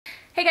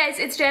Hey guys,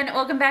 it's Jen.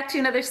 Welcome back to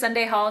another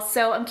Sunday haul.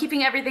 So I'm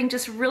keeping everything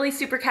just really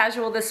super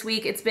casual this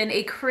week. It's been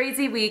a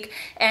crazy week,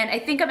 and I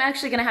think I'm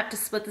actually gonna have to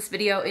split this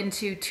video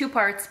into two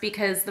parts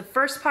because the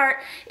first part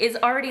is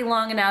already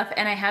long enough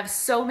and I have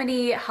so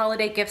many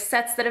holiday gift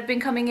sets that have been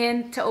coming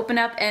in to open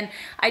up, and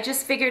I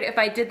just figured if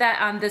I did that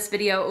on this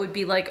video, it would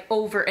be like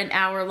over an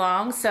hour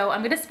long. So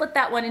I'm gonna split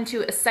that one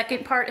into a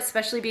second part,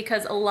 especially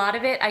because a lot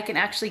of it I can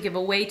actually give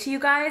away to you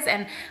guys,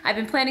 and I've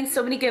been planning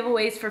so many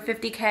giveaways for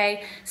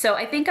 50K. So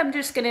I think I'm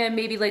just gonna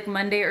maybe like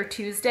Monday or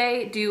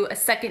Tuesday do a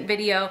second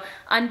video,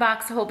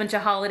 unbox a whole bunch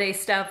of holiday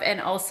stuff, and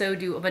also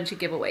do a bunch of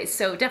giveaways.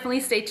 So definitely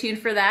stay tuned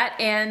for that,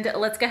 and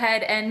let's go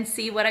ahead and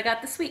see what I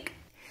got this week.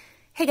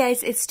 Hey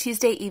guys, it's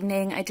Tuesday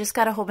evening. I just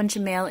got a whole bunch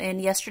of mail in.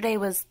 Yesterday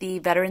was the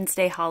Veterans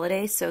Day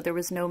holiday, so there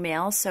was no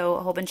mail, so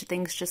a whole bunch of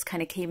things just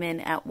kind of came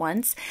in at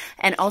once.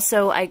 And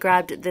also I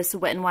grabbed this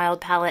Wet n Wild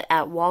palette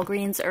at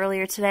Walgreens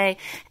earlier today,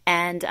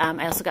 and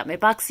I also got my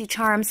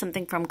BoxyCharm,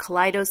 something from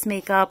Kaleidos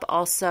Makeup,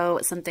 also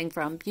something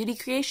from Beauty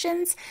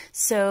Creations.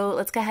 So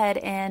let's go ahead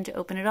and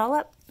open it all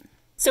up.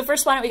 So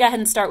first, why don't we go ahead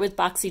and start with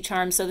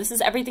BoxyCharm. So this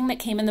is everything that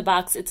came in the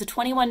box. It's a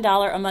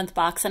 $21 a month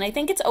box, and I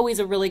think it's always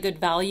a really good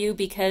value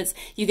because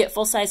you get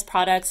full-size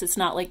products. It's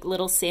not like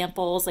little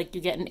samples like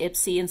you get in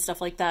Ipsy and stuff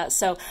like that.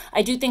 So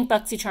I do think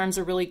BoxyCharm's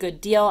a really good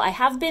deal. I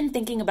have been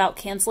thinking about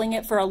canceling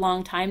it for a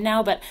long time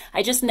now, but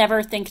I just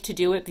never think to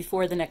do it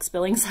before the next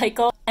billing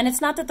cycle. And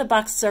it's not that the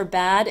boxes are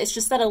bad, it's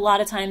just that a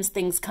lot of times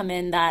things come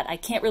in that I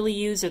can't really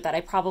use or that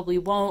I probably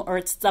won't, or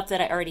it's stuff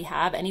that I already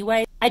have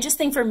anyway. I just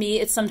think for me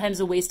it's sometimes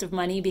a waste of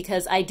money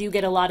because I do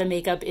get a lot of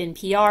makeup in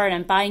PR and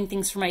I'm buying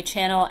things for my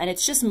channel, and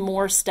it's just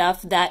more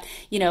stuff that,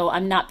 you know,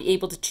 I'm not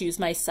able to choose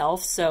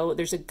myself, so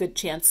there's a good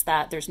chance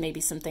that there's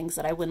maybe some things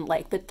that I wouldn't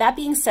like. But that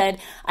being said,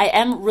 I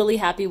am really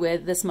happy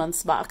with this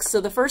month's box. So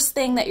the first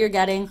thing that you're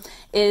getting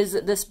is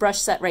this brush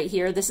set right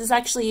here. This is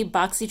actually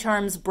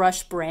BoxyCharm's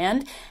brush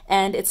brand,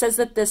 and it says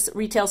that this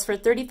retails for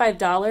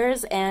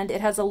 $35, and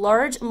it has a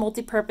large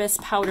multi-purpose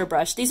powder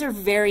brush. These are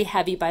very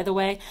heavy, by the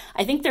way.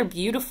 I think they're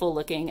beautiful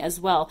looking as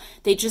well.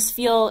 They just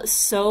feel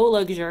so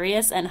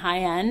luxurious and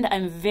high-end.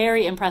 I'm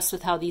very impressed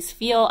with how these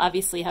feel.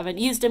 Obviously haven't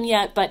used them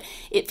yet, but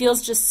it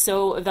feels just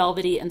so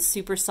velvety and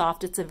super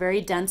soft. It's a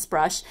very dense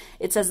brush.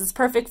 It says it's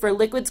perfect for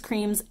liquids,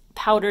 creams,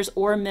 powders,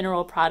 or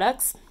mineral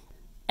products.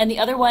 And the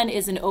other one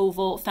is an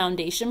oval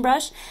foundation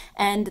brush,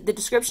 and the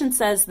description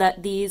says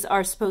that these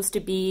are supposed to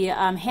be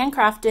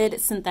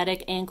handcrafted,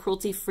 synthetic, and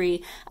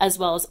cruelty-free, as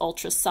well as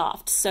ultra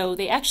soft. So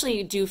they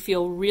actually do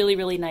feel really,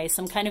 really nice.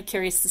 I'm kind of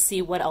curious to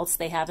see what else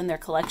they have in their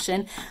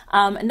collection.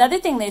 Another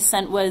thing they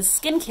sent was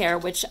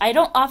skincare, which I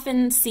don't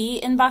often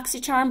see in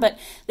BoxyCharm, but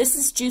this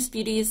is Juice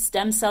Beauty's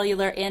Stem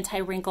Cellular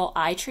Anti-Wrinkle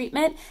Eye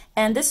Treatment,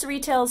 and this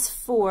retails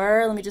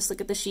for, let me just look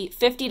at the sheet,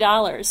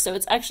 $50. So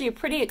it's actually a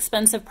pretty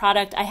expensive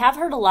product. I have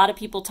heard a lot of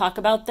people talk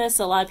about this.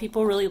 A lot of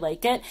people really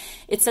like it.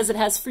 It says it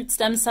has fruit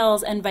stem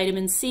cells and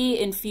vitamin C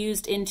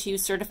infused into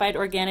certified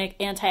organic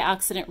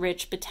antioxidant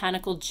rich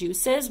botanical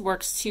juices,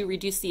 works to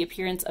reduce the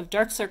appearance of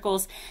dark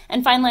circles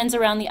and fine lines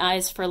around the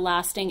eyes for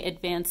lasting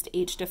advanced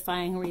age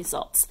defying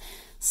results.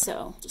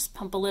 So just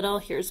pump a little.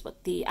 Here's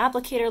what the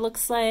applicator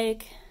looks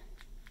like.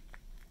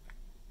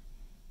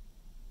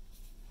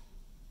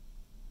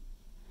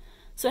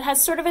 So it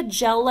has sort of a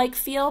gel-like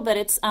feel, but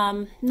it's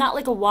not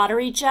like a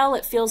watery gel.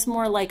 It feels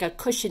more like a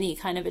cushiony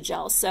kind of a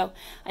gel. So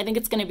I think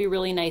it's going to be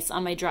really nice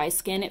on my dry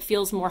skin. It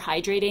feels more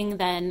hydrating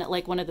than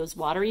like one of those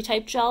watery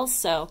type gels.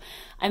 So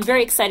I'm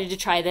very excited to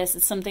try this.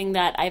 It's something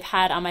that I've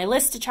had on my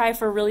list to try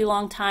for a really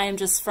long time,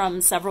 just from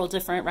several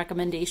different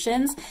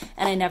recommendations,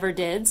 and I never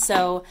did.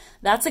 So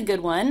that's a good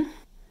one.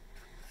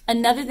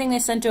 Another thing they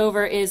sent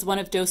over is one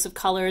of Dose of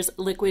Color's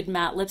liquid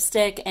matte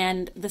lipstick,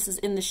 and this is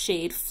in the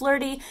shade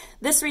Flirty.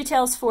 This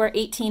retails for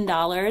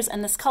 $18,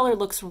 and this color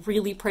looks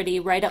really pretty,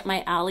 right up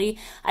my alley.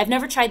 I've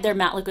never tried their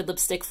matte liquid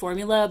lipstick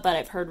formula, but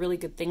I've heard really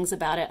good things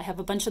about it. I have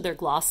a bunch of their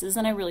glosses,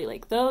 and I really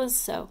like those,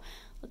 so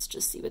let's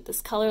just see what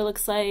this color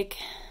looks like.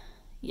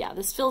 Yeah,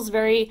 this feels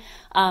very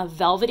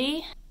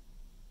velvety.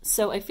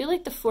 So I feel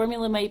like the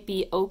formula might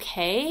be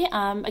okay.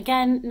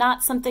 Again,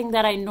 not something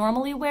that I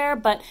normally wear,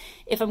 but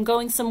if I'm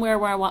going somewhere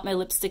where I want my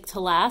lipstick to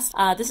last,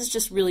 this is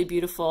just really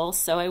beautiful.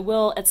 So I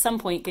will at some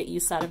point get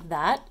use out of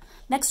that.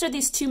 Next are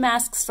these two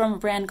masks from a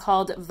brand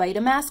called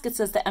Vitamask. It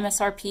says the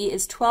MSRP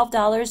is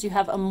 $12. You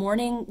have a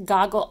morning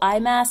goggle eye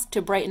mask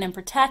to brighten and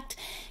protect.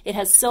 It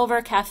has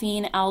silver,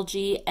 caffeine,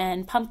 algae,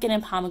 and pumpkin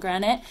and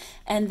pomegranate.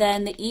 And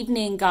then the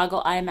evening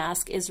goggle eye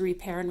mask is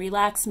Repair and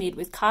Relax, made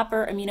with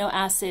copper, amino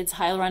acids,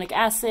 hyaluronic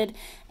acid,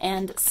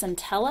 and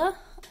centella.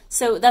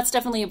 So that's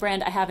definitely a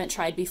brand I haven't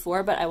tried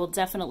before, but I will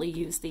definitely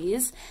use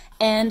these.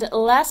 And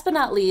last but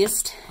not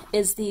least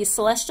is the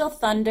Celestial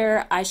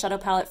Thunder eyeshadow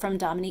palette from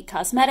Dominique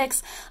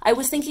Cosmetics. I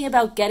was thinking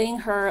about getting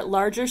her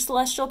larger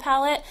Celestial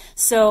palette,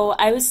 so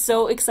I was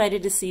so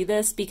excited to see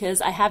this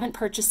because I haven't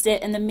purchased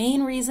it, and the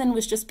main reason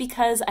was just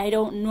because I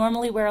don't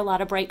normally wear a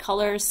lot of bright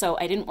colors, so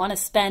I didn't want to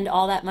spend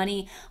all that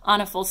money on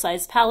a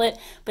full-size palette,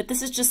 but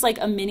this is just like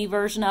a mini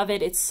version of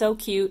it. It's so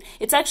cute.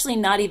 It's actually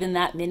not even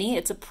that mini.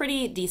 It's a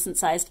pretty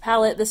decent-sized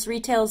palette. This This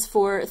retails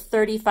for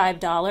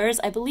 $35.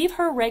 I believe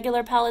her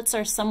regular palettes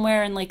are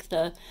somewhere in like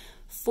the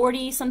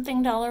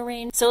 $40-something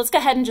range. So let's go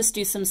ahead and just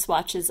do some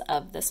swatches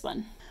of this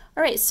one.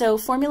 All right, so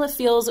formula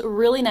feels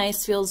really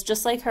nice, feels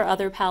just like her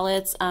other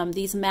palettes.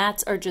 These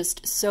mattes are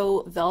just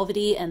so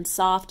velvety and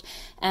soft,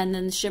 and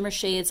then the shimmer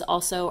shades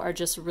also are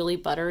just really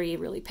buttery,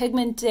 really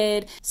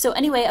pigmented. So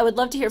anyway, I would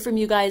love to hear from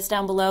you guys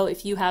down below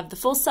if you have the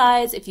full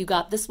size, if you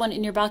got this one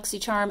in your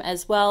BoxyCharm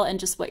as well,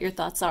 and just what your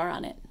thoughts are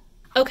on it.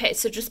 Okay,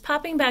 so just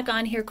popping back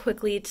on here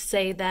quickly to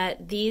say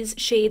that these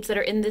shades that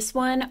are in this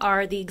one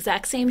are the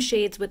exact same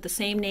shades with the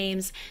same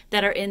names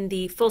that are in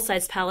the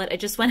full-size palette. I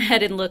just went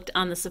ahead and looked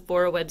on the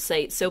Sephora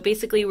website. So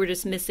basically we're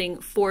just missing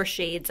 4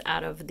 shades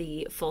out of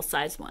the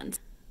full-size ones.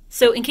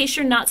 So in case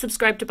you're not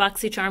subscribed to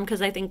BoxyCharm,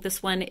 because I think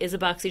this one is a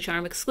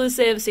BoxyCharm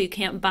exclusive, so you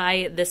can't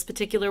buy this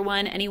particular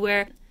one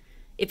anywhere.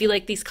 If you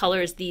like these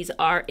colors, these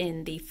are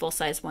in the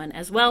full-size one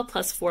as well,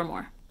 plus 4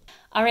 more.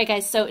 All right,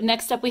 guys, so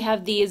next up we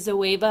have the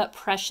Zoeva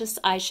Precious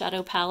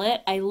Eyeshadow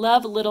Palette. I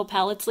love little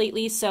palettes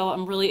lately, so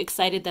I'm really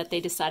excited that they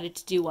decided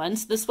to do one.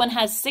 So this one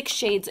has 6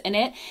 shades in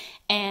it,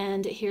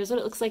 and here's what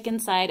it looks like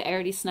inside. I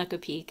already snuck a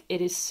peek. It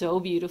is so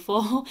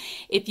beautiful.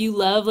 If you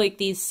love like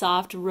these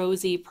soft,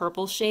 rosy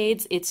purple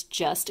shades, it's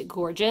just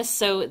gorgeous.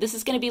 So this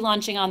is going to be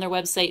launching on their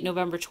website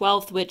November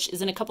 12th, which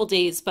is in a couple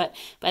days, but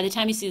by the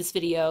time you see this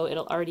video,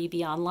 it'll already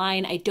be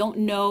online. I don't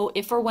know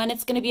if or when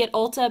it's going to be at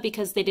Ulta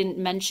because they didn't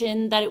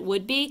mention that it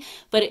would be,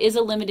 but it is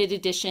a limited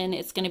edition.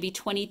 It's going to be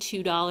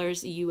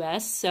 $22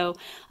 US. So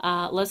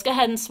let's go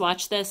ahead and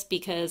swatch this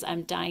because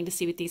I'm dying to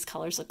see what these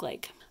colors look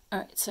like. All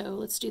right, so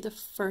let's do the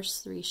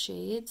first 3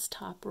 shades,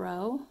 top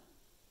row.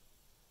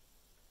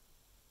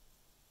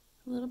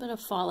 A little bit of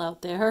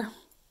fallout there.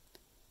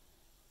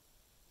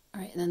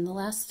 All right, and then the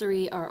last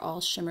 3 are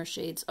all shimmer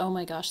shades. Oh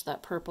my gosh,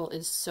 that purple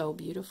is so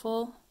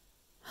beautiful.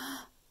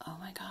 Oh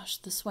my gosh,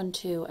 this one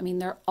too. I mean,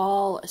 they're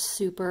all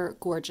super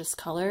gorgeous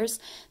colors.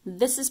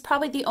 This is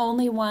probably the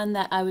only one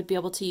that I would be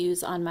able to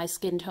use on my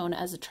skin tone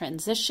as a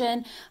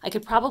transition. I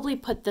could probably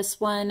put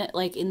this one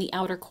like in the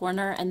outer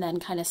corner and then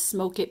kind of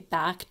smoke it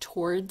back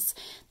towards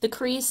the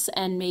crease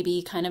and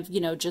maybe kind of,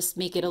 you know, just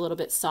make it a little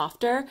bit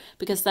softer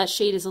because that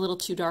shade is a little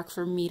too dark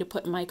for me to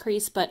put in my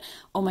crease. But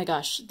oh my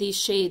gosh, these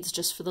shades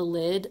just for the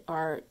lid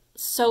are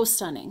so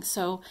stunning.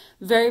 So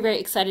very, very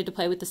excited to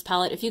play with this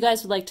palette. If you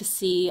guys would like to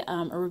see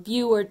a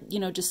review or, you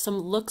know, just some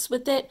looks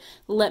with it,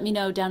 let me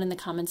know down in the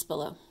comments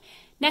below.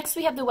 Next,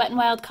 we have the Wet n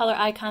Wild Color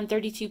Icon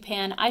 32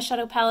 Pan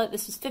Eyeshadow Palette.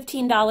 This was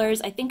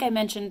 $15. I think I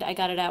mentioned I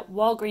got it at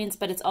Walgreens,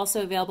 but it's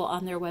also available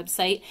on their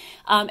website.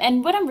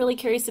 And what I'm really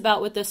curious about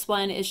with this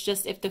one is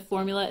just if the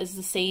formula is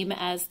the same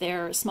as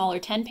their smaller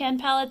 10-pan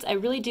palettes. I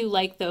really do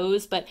like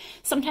those, but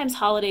sometimes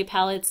holiday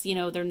palettes, you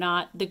know, they're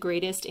not the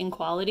greatest in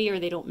quality or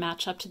they don't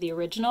match up to the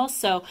original.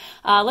 So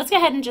let's go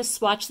ahead and just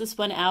swatch this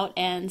one out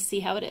and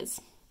see how it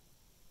is.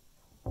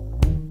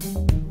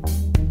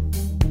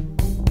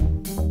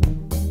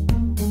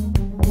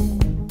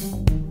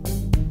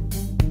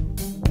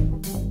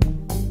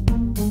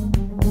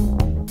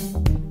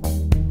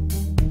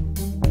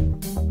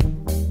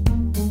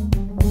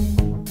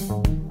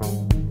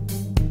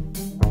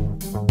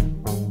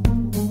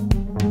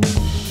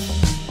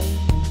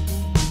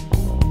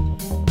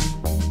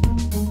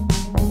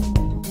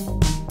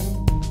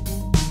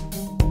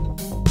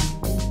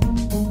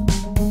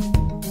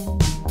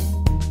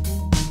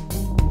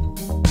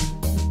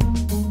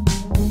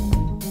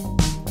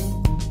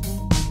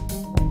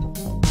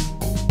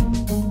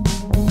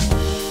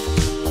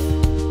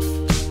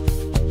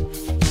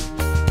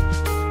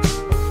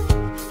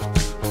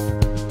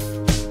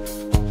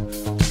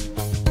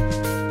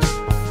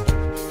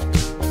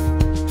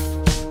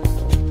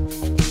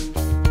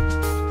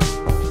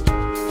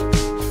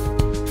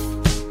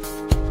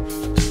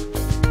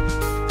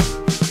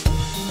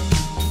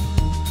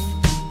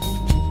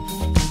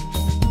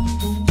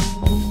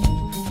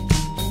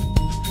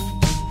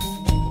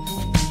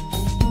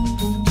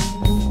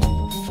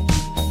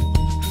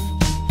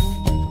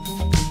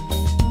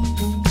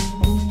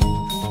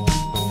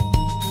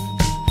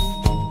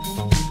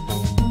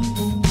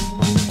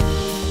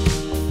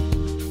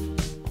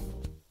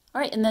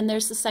 And then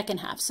there's the second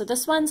half. So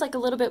this one's like a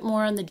little bit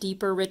more on the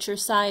deeper, richer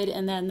side,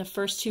 and then the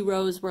first 2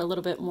 rows were a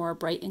little bit more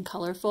bright and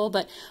colorful.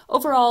 But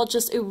overall,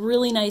 just a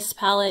really nice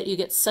palette. You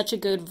get such a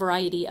good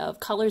variety of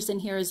colors in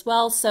here as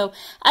well. So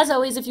as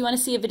always, if you want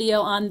to see a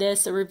video on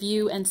this, a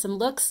review, and some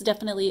looks,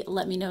 definitely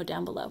let me know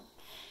down below.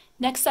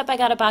 Next up, I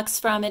got a box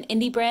from an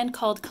indie brand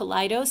called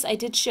Kaleidos. I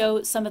did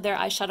show some of their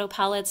eyeshadow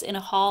palettes in a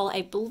haul.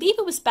 I believe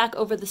it was back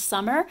over the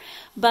summer,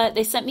 but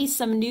they sent me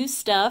some new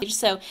stuff.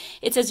 So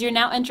it says, "You're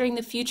now entering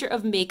the future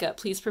of makeup.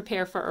 Please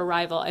prepare for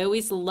arrival." I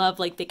always love,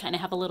 like, they kind of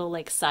have a little,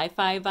 like,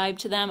 sci-fi vibe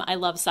to them. I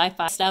love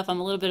sci-fi stuff.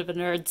 I'm a little bit of a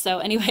nerd. So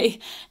anyway,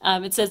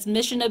 it says,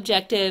 "Mission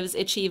objectives: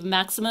 achieve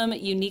maximum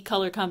unique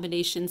color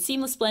combination,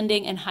 seamless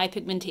blending, and high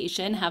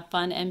pigmentation. Have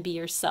fun and be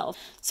yourself."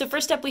 So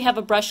first up, we have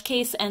a brush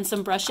case and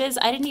some brushes.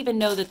 I didn't even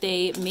know that they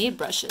made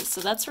brushes,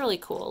 so that's really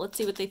cool. Let's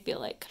see what they feel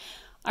like.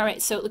 All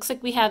right, so it looks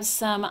like we have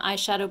some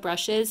eyeshadow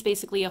brushes,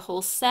 basically a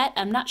whole set.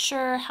 I'm not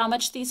sure how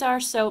much these are,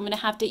 so I'm going to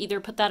have to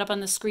either put that up on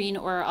the screen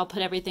or I'll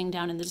put everything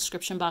down in the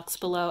description box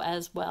below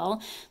as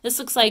well. This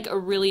looks like a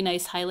really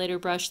nice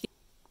highlighter brush.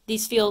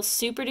 These feel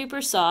super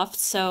duper soft,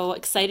 so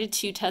excited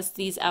to test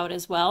these out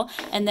as well.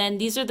 And then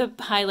these are the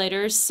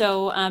highlighters,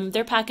 so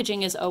their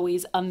packaging is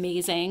always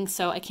amazing,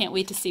 so I can't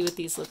wait to see what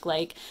these look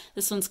like.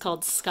 This one's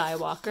called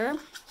Skywalker.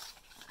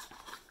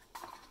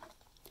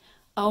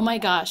 Oh my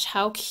gosh,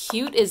 how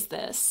cute is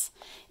this?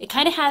 It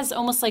kind of has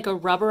almost like a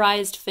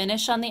rubberized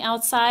finish on the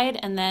outside,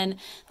 and then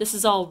this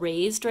is all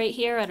raised right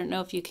here. I don't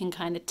know if you can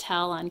kind of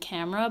tell on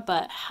camera,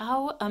 but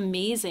how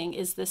amazing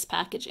is this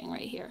packaging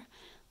right here?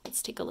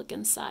 Let's take a look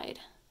inside.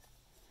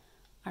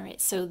 All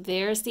right, so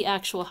there's the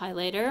actual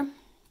highlighter.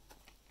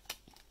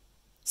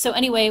 So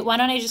anyway, why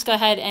don't I just go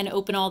ahead and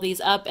open all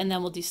these up and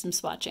then we'll do some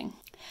swatching.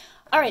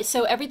 All right,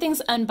 so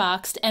everything's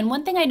unboxed, and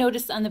one thing I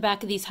noticed on the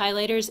back of these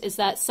highlighters is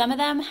that some of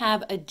them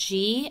have a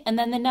G and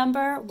then the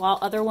number, while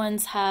other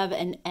ones have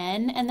an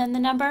N and then the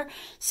number.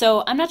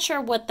 So I'm not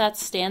sure what that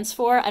stands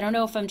for. I don't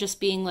know if I'm just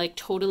being like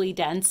totally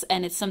dense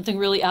and it's something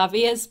really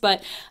obvious,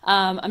 but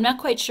I'm not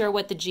quite sure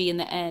what the G and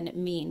the N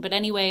mean. But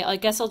anyway, I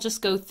guess I'll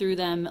just go through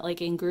them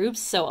like in groups.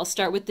 So I'll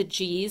start with the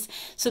G's.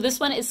 So this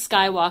one is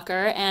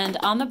Skywalker, and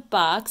on the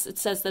box it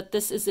says that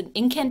this is an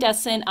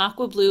incandescent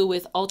aqua blue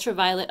with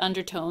ultraviolet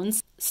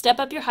undertones.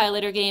 Step up your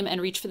highlighter game and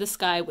reach for the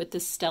sky with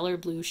this stellar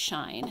blue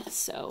shine.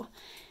 So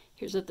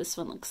here's what this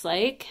one looks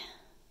like.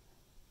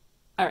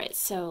 All right,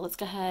 so let's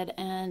go ahead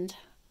and,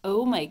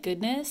 oh my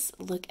goodness,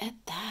 look at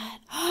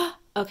that.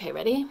 Okay,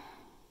 ready?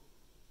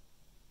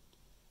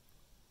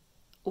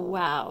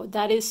 Wow,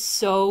 that is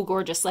so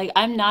gorgeous. Like,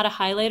 I'm not a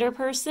highlighter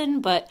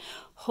person, but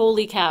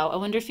holy cow, I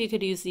wonder if you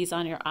could use these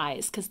on your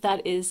eyes because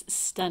that is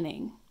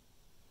stunning.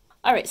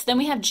 All right, so then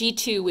we have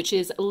G2, which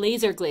is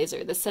Laser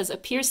Glazer. This says, a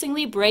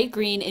piercingly bright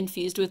green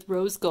infused with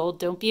rose gold.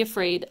 Don't be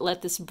afraid.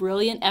 Let this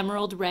brilliant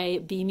emerald ray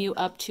beam you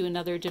up to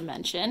another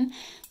dimension.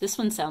 This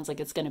one sounds like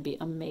it's going to be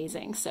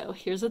amazing. So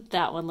here's what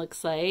that one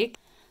looks like.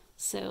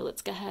 So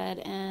let's go ahead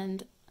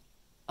and,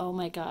 oh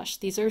my gosh,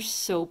 these are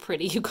so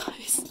pretty, you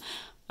guys.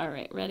 All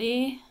right,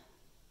 ready?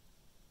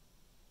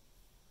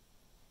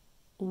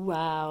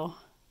 Wow,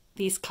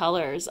 these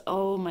colors,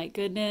 oh my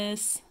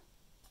goodness.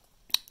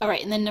 All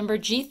right, and then number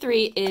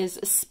G3 is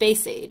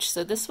Space Age.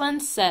 So this one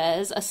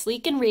says, a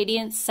sleek and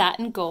radiant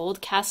satin gold,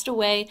 cast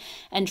away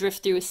and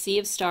drift through a sea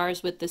of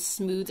stars with this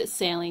smooth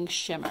sailing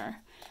shimmer.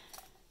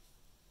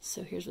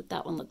 So here's what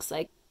that one looks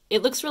like.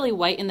 It looks really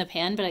white in the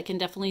pan, but I can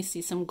definitely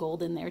see some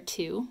gold in there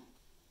too.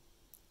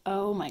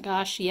 Oh my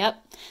gosh,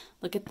 yep,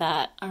 look at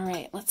that. All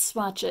right, let's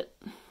swatch it.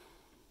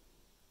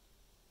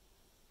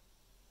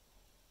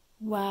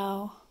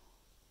 Wow.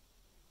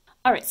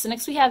 All right, so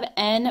next we have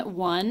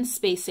N1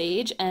 Space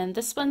Age, and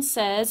this one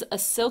says, a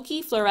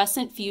silky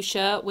fluorescent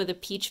fuchsia with a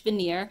peach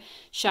veneer.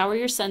 Shower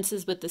your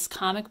senses with this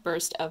comic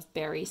burst of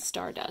berry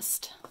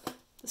stardust.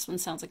 This one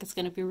sounds like it's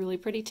going to be really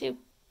pretty too.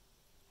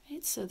 All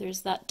right, so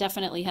there's that,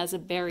 definitely has a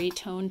berry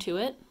tone to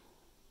it.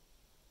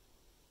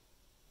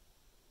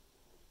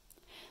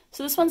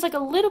 So this one's like a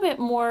little bit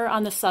more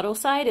on the subtle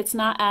side. It's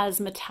not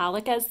as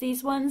metallic as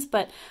these ones,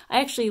 but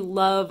I actually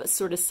love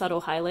sort of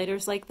subtle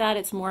highlighters like that.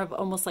 It's more of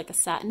almost like a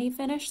satiny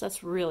finish.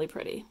 That's really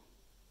pretty.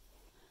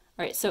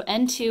 All right, so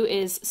N2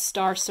 is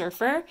Star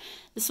Surfer.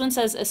 This one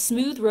says, a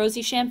smooth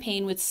rosy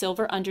champagne with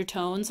silver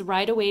undertones.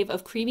 Ride a wave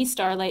of creamy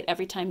starlight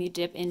every time you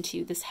dip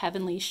into this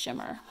heavenly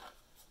shimmer.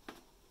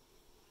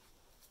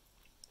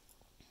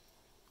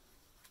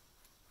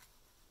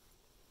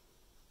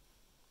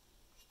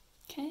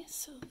 Okay,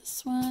 so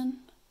this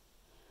one.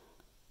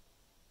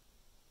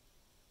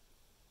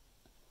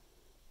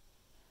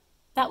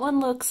 That one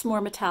looks more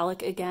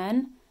metallic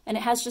again, and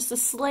it has just the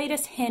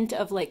slightest hint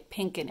of like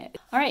pink in it.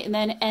 All right, and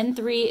then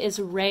N3 is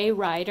Ray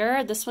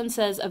Rider. This one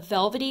says, a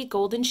velvety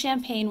golden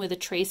champagne with a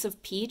trace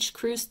of peach.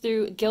 Cruise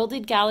through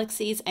gilded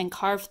galaxies and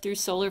carve through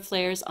solar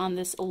flares on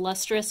this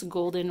lustrous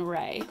golden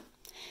ray.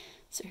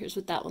 So here's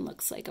what that one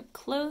looks like up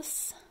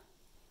close.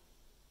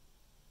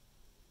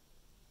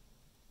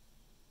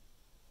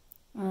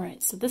 All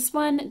right, so this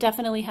one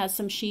definitely has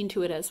some sheen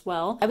to it as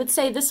well. I would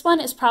say this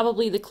one is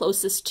probably the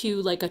closest to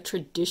like a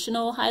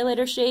traditional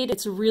highlighter shade.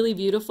 It's really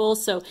beautiful.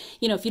 So,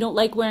 you know, if you don't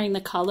like wearing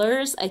the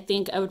colors, I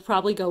think I would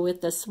probably go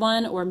with this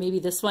one, or maybe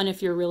this one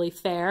if you're really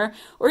fair,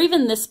 or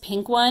even this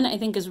pink one I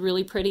think is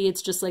really pretty.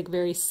 It's just like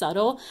very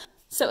subtle.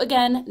 So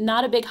again,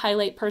 not a big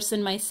highlight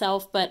person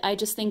myself, but I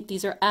just think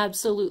these are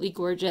absolutely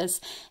gorgeous.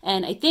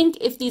 And I think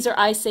if these are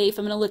eye safe,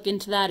 I'm going to look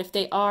into that. If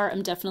they are,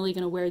 I'm definitely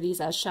going to wear these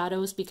as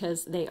shadows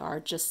because they are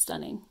just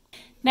stunning.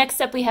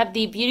 Next up, we have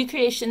the Beauty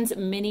Creations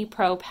Mini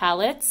Pro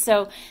palette.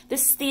 So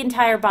this is the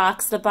entire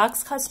box. The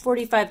box costs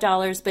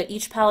 $45, but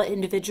each palette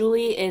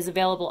individually is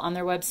available on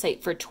their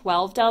website for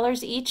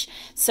 $12 each.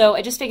 So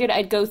I just figured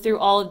I'd go through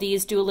all of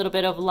these, do a little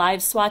bit of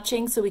live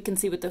swatching so we can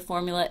see what the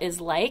formula is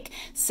like.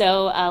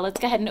 So let's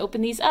go ahead and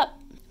open these up.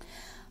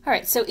 All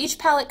right, so each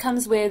palette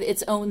comes with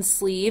its own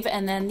sleeve,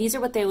 and then these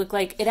are what they look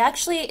like. It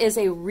actually is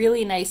a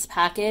really nice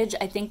package.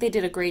 I think they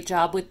did a great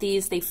job with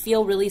these. They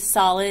feel really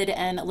solid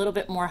and a little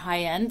bit more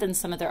high-end than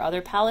some of their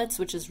other palettes,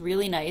 which is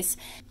really nice.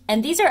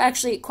 And these are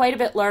actually quite a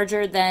bit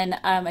larger than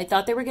I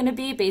thought they were going to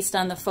be based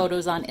on the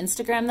photos on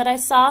Instagram that I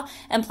saw.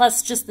 And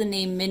plus just the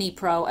name Mini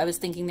Pro, I was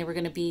thinking they were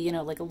going to be, you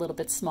know, like a little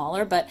bit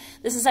smaller, but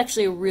this is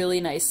actually a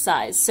really nice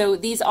size. So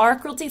these are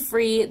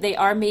cruelty-free. They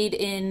are made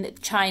in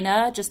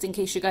China, just in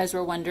case you guys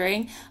were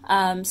wondering.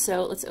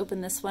 So let's open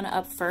this one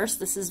up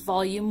first. This is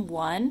volume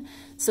 1.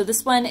 So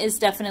this one is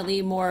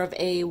definitely more of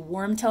a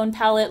warm tone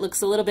palette.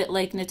 Looks a little bit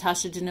like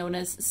Natasha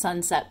Denona's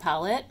Sunset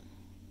palette.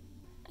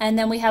 And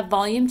then we have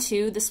volume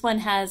 2. This one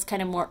has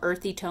kind of more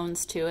earthy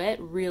tones to it.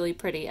 Really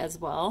pretty as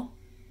well.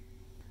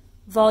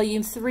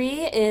 Volume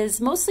 3 is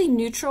mostly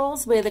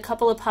neutrals with a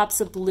couple of pops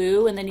of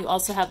blue, and then you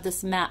also have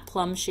this matte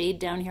plum shade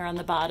down here on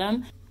the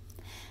bottom.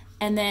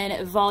 And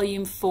then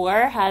volume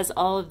 4 has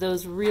all of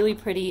those really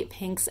pretty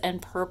pinks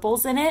and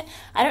purples in it.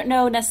 I don't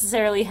know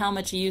necessarily how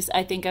much use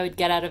I think I would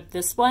get out of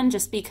this one,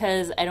 just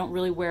because I don't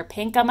really wear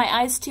pink on my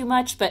eyes too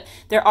much, but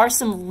there are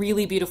some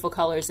really beautiful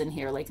colors in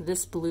here. Like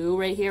this blue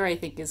right here I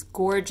think is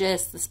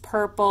gorgeous. This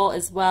purple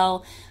as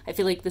well. I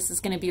feel like this is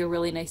going to be a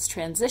really nice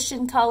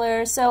transition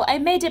color. So I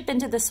may dip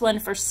into this one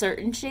for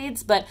certain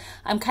shades, but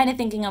I'm kind of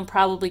thinking I'm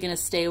probably going to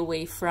stay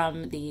away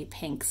from the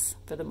pinks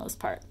for the most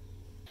part.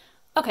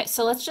 Okay,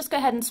 so let's just go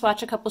ahead and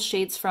swatch a couple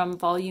shades from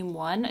volume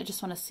 1. I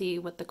just want to see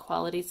what the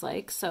quality's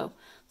like. So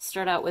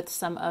start out with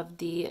some of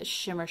the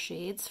shimmer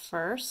shades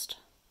first.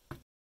 All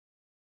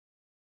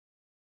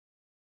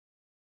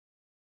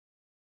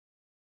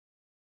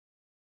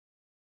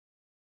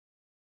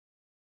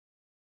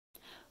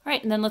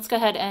right, and then let's go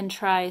ahead and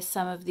try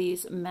some of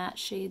these matte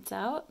shades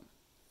out.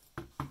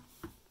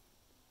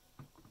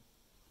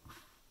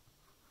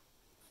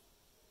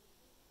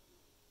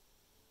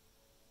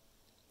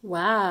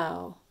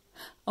 Wow.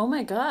 Oh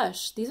my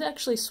gosh, these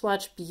actually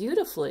swatch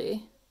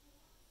beautifully.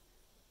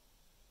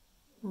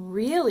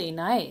 Really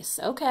nice.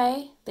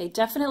 Okay, they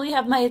definitely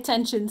have my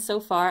attention so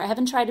far. I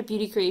haven't tried a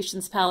Beauty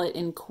Creations palette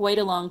in quite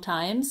a long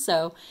time,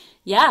 so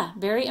yeah,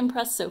 very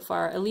impressed so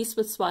far, at least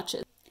with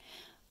swatches.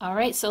 All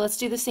right, so let's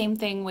do the same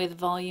thing with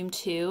volume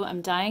 2.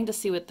 I'm dying to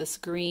see what this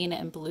green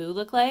and blue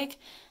look like.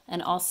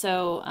 And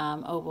also,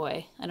 oh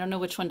boy, I don't know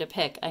which one to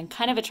pick. I'm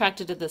kind of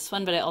attracted to this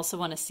one, but I also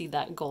want to see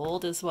that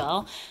gold as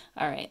well.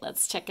 All right,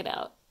 let's check it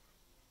out.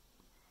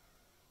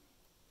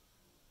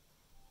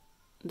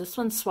 This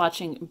one's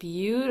swatching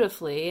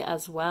beautifully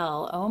as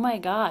well. Oh my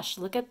gosh,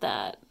 look at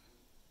that.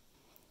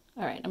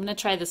 All right, I'm gonna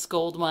try this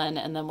gold one,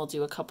 and then we'll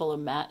do a couple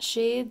of matte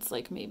shades,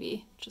 like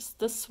maybe just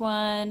this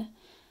one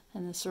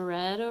and this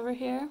red over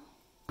here.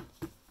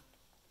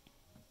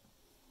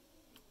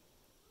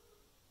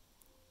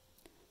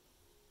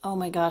 Oh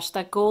my gosh,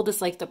 that gold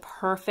is like the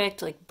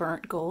perfect like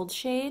burnt gold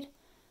shade.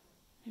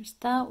 There's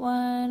that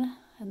one,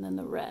 and then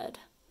the red.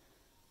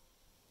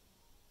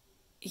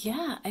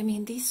 Yeah, I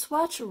mean, these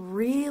swatch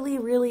really,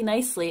 really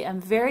nicely. I'm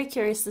very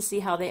curious to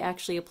see how they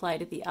actually apply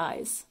to the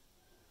eyes.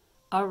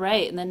 All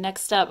right, and then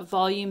next up,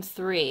 volume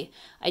 3.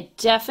 I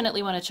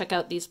definitely want to check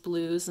out these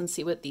blues and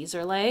see what these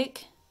are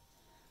like.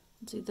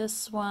 I'll do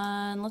this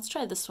one. Let's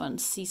try this one,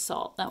 Sea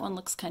Salt. That one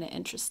looks kind of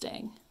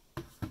interesting.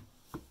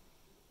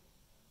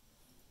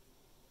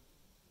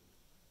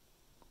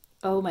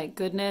 Oh my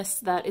goodness,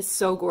 that is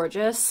so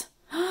gorgeous.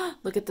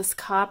 Look at this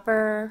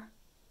copper.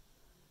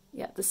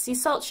 Yeah, the Sea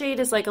Salt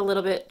shade is like a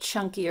little bit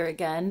chunkier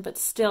again, but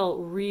still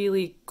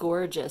really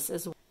gorgeous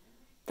as well.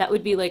 That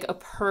would be like a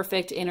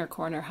perfect inner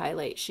corner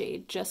highlight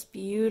shade. Just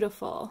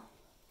beautiful.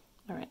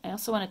 All right, I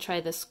also want to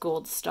try this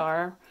Gold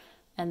Star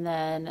and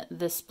then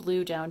this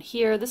blue down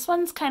here. This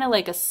one's kind of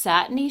like a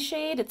satiny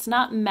shade. It's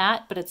not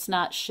matte, but it's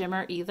not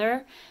shimmer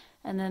either.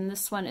 And then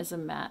this one is a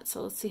matte,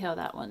 so let's see how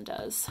that one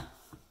does.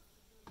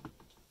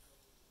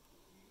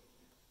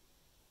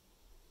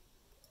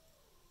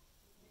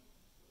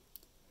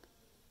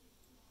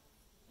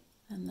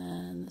 And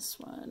then this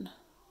one.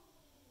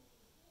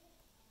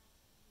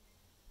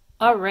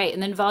 All right,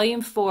 and then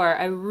volume 4,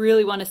 I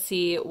really want to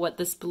see what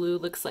this blue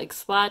looks like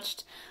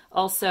swatched.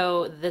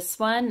 Also, this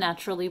one,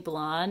 Naturally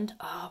Blonde.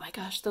 Oh my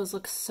gosh, those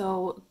look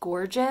so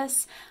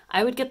gorgeous.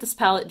 I would get this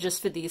palette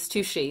just for these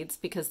two shades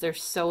because they're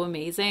so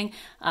amazing.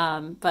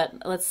 But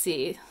let's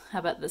see, how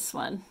about this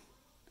one?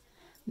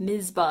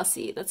 Ms.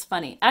 Bossy, that's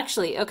funny.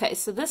 Actually, okay,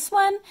 so this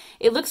one,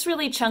 it looks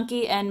really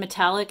chunky and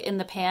metallic in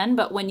the pan,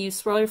 but when you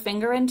swirl your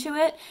finger into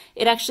it,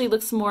 it actually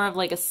looks more of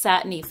like a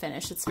satiny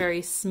finish. It's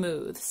very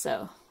smooth,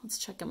 so let's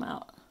check them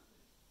out.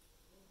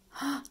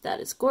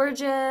 That is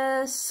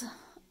gorgeous.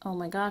 Oh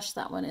my gosh,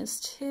 that one is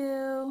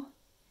too.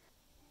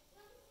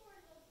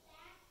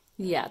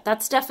 Yeah,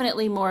 that's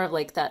definitely more of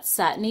like that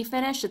satiny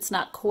finish. It's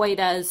not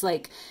quite as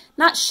like,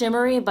 not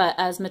shimmery, but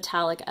as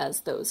metallic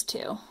as those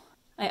two.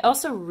 I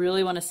also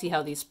really want to see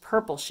how these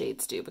purple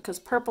shades do because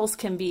purples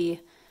can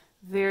be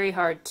very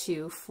hard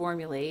to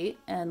formulate.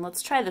 And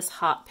let's try this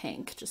hot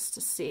pink just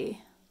to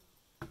see.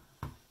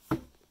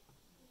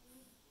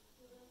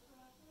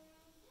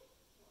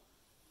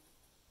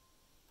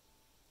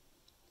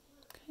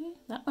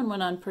 That one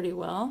went on pretty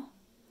well.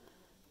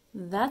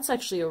 That's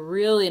actually a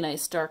really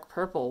nice dark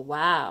purple.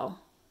 Wow.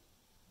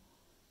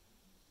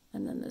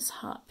 And then this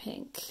hot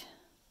pink.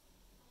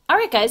 All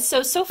right, guys,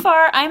 so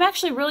far I'm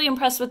actually really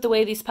impressed with the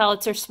way these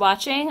palettes are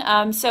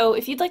swatching. So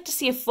if you'd like to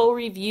see a full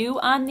review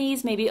on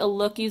these, maybe a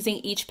look using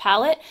each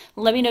palette,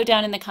 let me know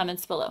down in the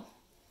comments below.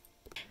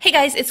 Hey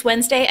guys, it's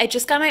Wednesday. I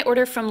just got my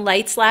order from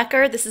Lights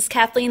Lacquer. This is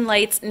Kathleen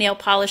Light's nail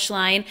polish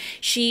line.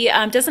 She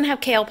doesn't have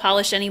KL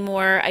polish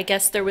anymore. I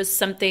guess there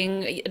was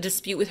a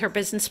dispute with her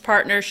business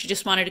partner. She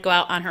just wanted to go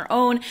out on her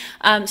own.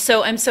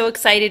 So I'm so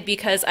excited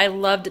because I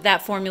loved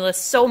that formula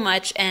so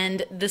much,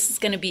 and this is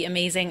going to be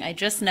amazing. I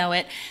just know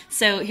it.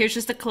 So here's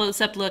just a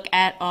close-up look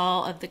at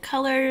all of the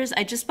colors.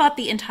 I just bought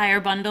the entire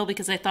bundle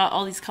because I thought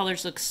all these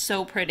colors look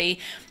so pretty.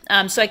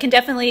 So I can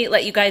definitely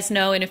let you guys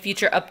know in a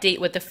future update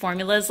what the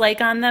formula is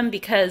like on them,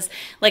 because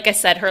like I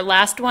said, her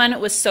last one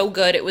was so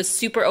good. It was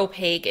super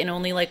opaque and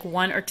only like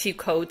 1 or 2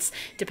 coats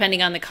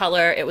depending on the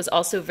color. It was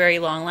also very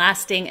long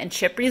lasting and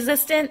chip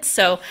resistant.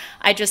 So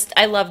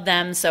I love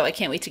them, so I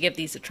can't wait to give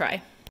these a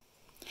try.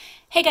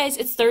 Hey guys,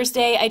 it's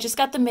Thursday. I just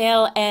got the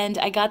mail and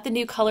I got the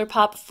new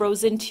Colourpop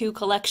Frozen 2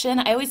 collection.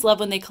 I always love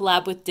when they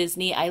collab with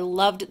Disney. I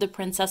loved the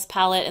Princess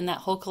palette and that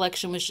whole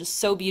collection was just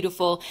so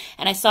beautiful.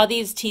 And I saw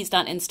these teased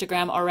on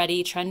Instagram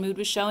already. Trend Mood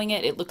was showing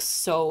it. It looks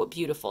so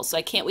beautiful. So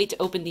I can't wait to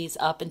open these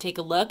up and take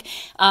a look.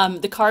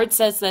 The card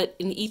says that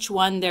in each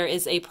one there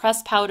is a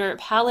pressed powder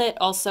palette,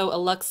 also a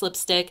luxe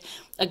lipstick,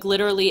 a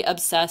Glitterly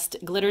Obsessed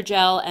glitter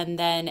gel, and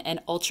then an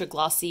ultra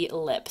glossy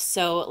lip.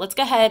 So let's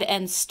go ahead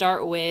and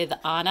start with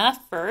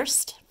Anna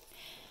first.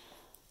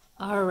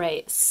 All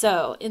right,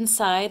 so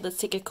inside, let's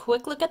take a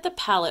quick look at the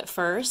palette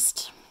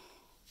first.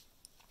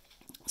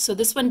 So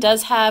this one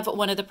does have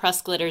one of the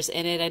pressed glitters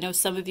in it. I know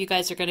some of you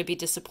guys are going to be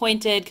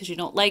disappointed because you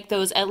don't like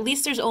those. At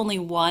least there's only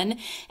one,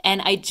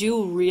 and I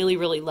do really,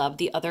 really love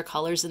the other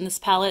colors in this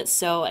palette,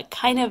 so I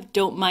kind of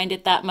don't mind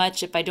it that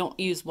much. If I don't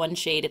use one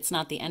shade, it's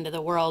not the end of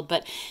the world,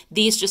 but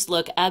these just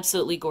look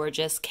absolutely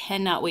gorgeous.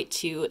 Cannot wait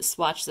to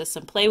swatch this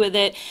and play with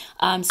it.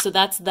 So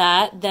that's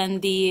that. Then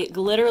the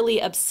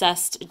Glitterly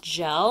Obsessed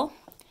gel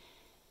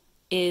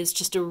is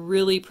just a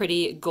really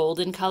pretty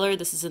golden color.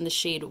 This is in the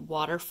shade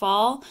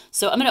Waterfall.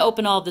 So I'm going to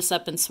open all of this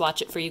up and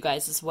swatch it for you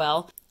guys as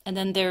well. And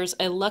then there's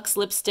a luxe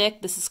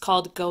lipstick. This is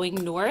called Going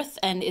North,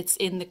 and it's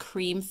in the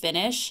cream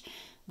finish.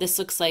 This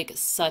looks like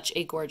such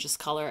a gorgeous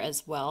color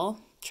as well.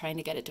 Trying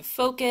to get it to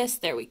focus.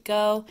 There we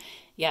go.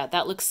 Yeah,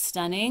 that looks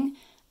stunning.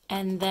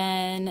 And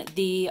then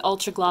the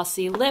ultra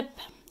glossy lip.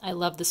 I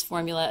love this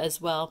formula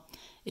as well.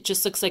 It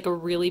just looks like a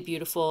really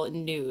beautiful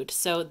nude.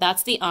 So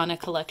that's the Anna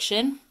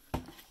collection.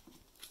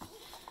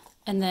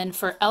 And then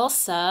for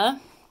Elsa, I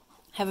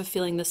have a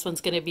feeling this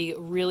one's going to be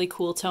really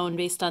cool tone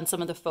based on some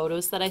of the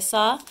photos that I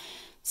saw.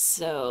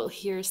 So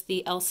here's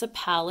the Elsa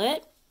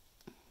palette.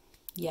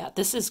 Yeah,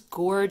 this is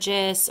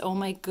gorgeous. Oh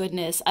my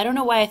goodness. I don't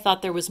know why I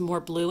thought there was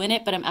more blue in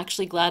it, but I'm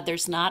actually glad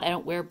there's not. I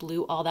don't wear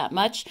blue all that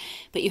much,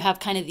 but you have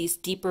kind of these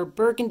deeper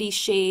burgundy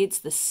shades.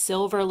 The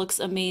silver looks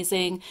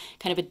amazing,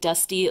 kind of a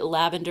dusty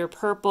lavender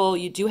purple.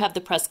 You do have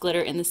the pressed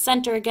glitter in the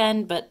center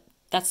again, but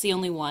that's the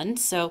only one.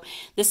 So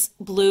this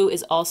blue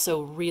is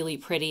also really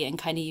pretty and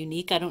kind of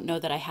unique. I don't know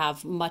that I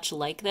have much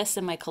like this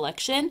in my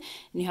collection.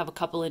 And you have a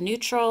couple of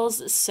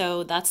neutrals.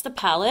 So that's the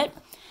palette.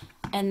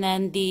 And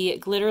then the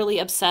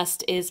Glitterly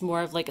Obsessed is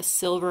more of like a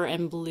silver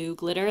and blue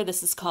glitter.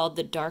 This is called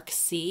the Dark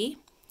Sea.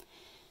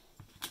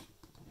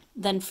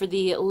 Then for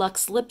the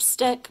Luxe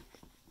lipstick,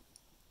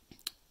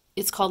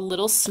 it's called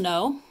Little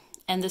Snow.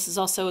 And this is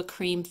also a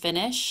cream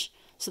finish.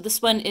 So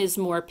this one is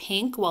more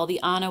pink, while the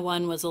Anna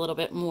one was a little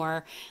bit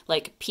more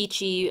like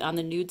peachy on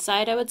the nude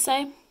side, I would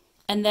say.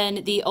 And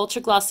then the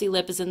ultra glossy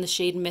lip is in the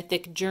shade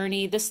Mythic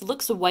Journey. This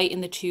looks white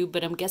in the tube,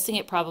 but I'm guessing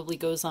it probably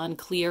goes on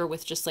clear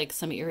with just like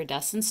some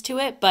iridescence to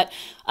it. But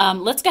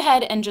let's go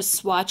ahead and just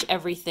swatch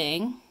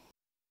everything.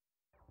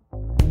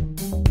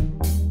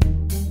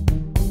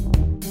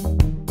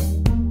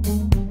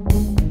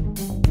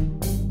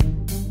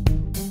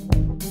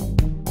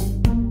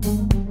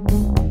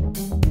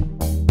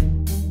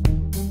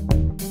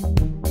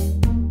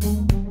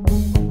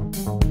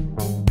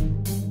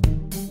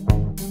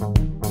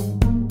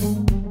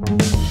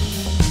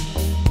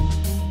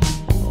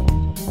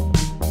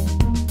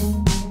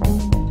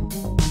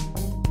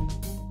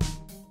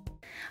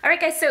 Alright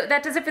guys, so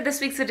that does it for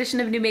this week's edition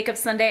of New Makeup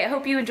Sunday. I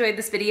hope you enjoyed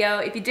this video.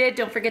 If you did,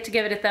 don't forget to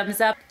give it a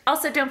thumbs up.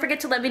 Also, don't forget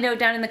to let me know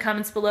down in the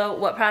comments below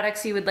what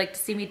products you would like to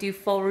see me do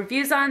full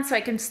reviews on so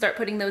I can start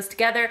putting those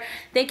together.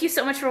 Thank you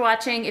so much for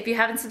watching. If you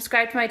haven't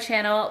subscribed to my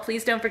channel,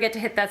 please don't forget to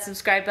hit that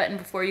subscribe button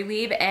before you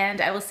leave,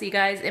 and I will see you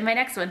guys in my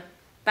next one.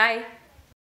 Bye!